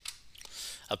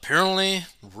Apparently,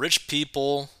 rich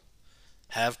people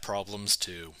have problems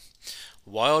too.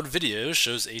 Wild video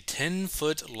shows a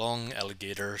 10-foot long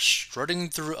alligator strutting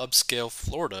through upscale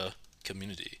Florida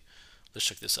community. Let's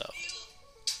check this out.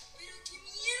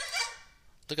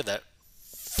 Look at that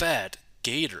fat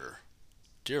gator.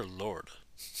 Dear Lord.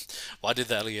 Why did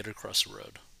the alligator cross the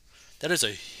road? That is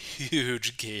a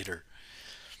huge gator.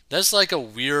 That's like a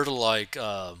weird,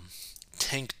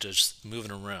 tank just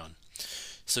moving around.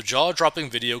 So, jaw dropping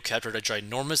video captured a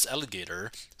ginormous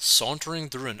alligator sauntering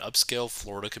through an upscale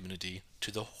Florida community to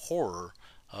the horror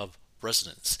of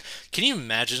residents. Can you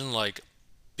imagine,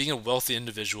 being a wealthy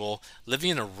individual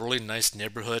living in a really nice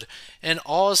neighborhood, and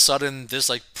all of a sudden,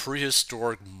 this,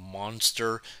 prehistoric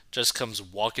monster just comes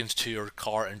walking to your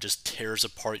car and just tears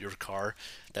apart your car?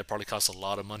 That probably costs a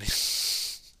lot of money.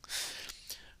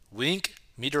 Wink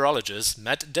meteorologist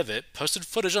Matt Devitt posted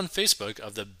footage on Facebook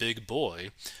of the big boy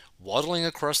waddling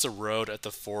across the road at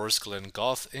the Forest Glen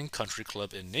Golf and Country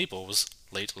Club in Naples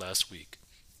late last week.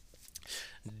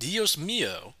 Dios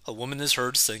mío, a woman is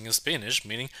heard saying in Spanish,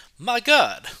 meaning, My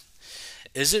God!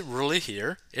 Is it really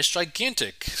here? It's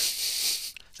gigantic!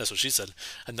 That's what she said.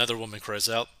 Another woman cries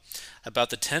out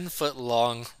about the 10-foot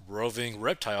long roving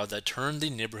reptile that turned the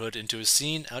neighborhood into a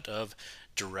scene out of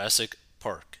Jurassic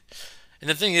Park. And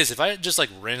the thing is, if I just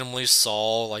randomly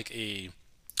saw a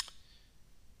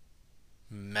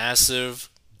massive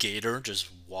gator just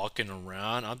walking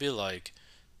around, I'll be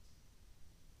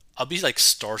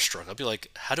starstruck. I'll be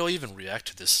like, how do I even react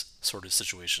to this sort of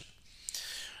situation?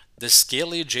 The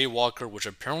scaly jaywalker, which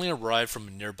apparently arrived from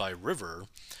a nearby river,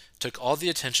 took all the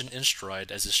attention in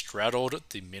stride as it straddled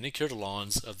the manicured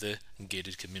lawns of the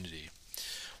gated community.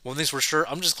 One thing's for sure,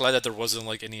 I'm just glad that there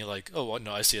wasn't any oh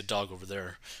no, I see a dog over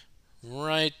there,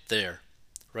 right there,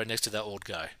 right next to that old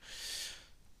guy.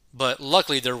 But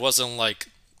luckily there wasn't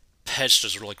pets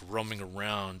just roaming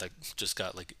around that just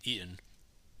got eaten.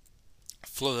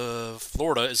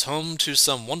 Florida is home to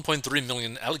some 1.3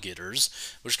 million alligators,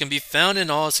 which can be found in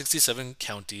all 67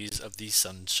 counties of the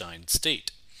Sunshine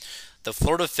State. The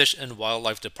Florida Fish and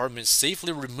Wildlife Department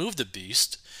safely removed the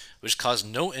beast, which caused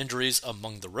no injuries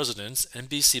among the residents,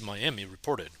 NBC Miami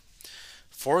reported.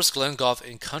 Forest Glen Golf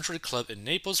and Country Club in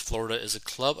Naples, Florida is a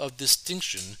club of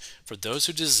distinction for those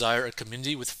who desire a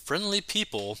community with friendly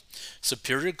people,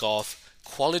 superior golf,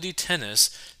 quality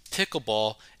tennis,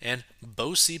 pickleball, and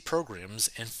BOCI programs,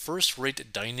 and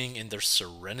first-rate dining in the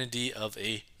serenity of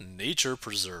a nature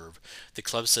preserve, the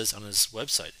club says on its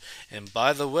website. And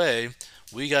by the way,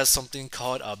 we got something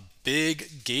called a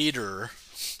big gator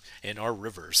in our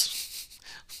rivers.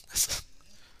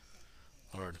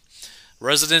 Lord.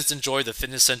 Residents enjoy the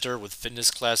fitness center with fitness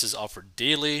classes offered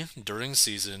daily during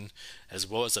season, as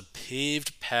well as a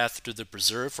paved path through the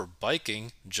preserve for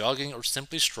biking, jogging, or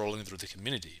simply strolling through the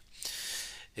community.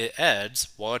 It adds,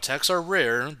 while attacks are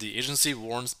rare, the agency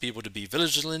warns people to be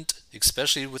vigilant,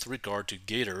 especially with regard to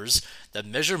gators that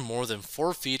measure more than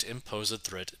 4 feet and pose a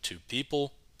threat to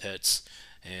people, pets,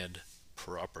 and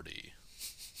property.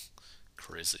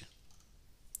 Crazy.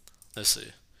 Let's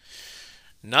see.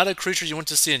 Not a creature you want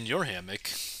to see in your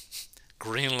hammock.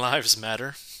 Green lives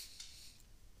matter.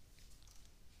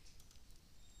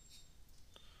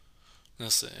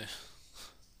 Let's see.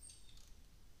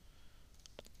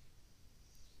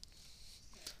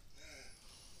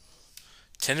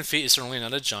 10 feet is certainly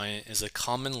not a giant, is a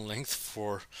common length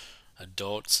for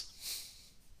adults.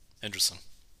 Interesting.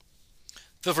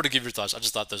 Feel free to give your thoughts. I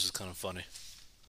just thought this was kind of funny.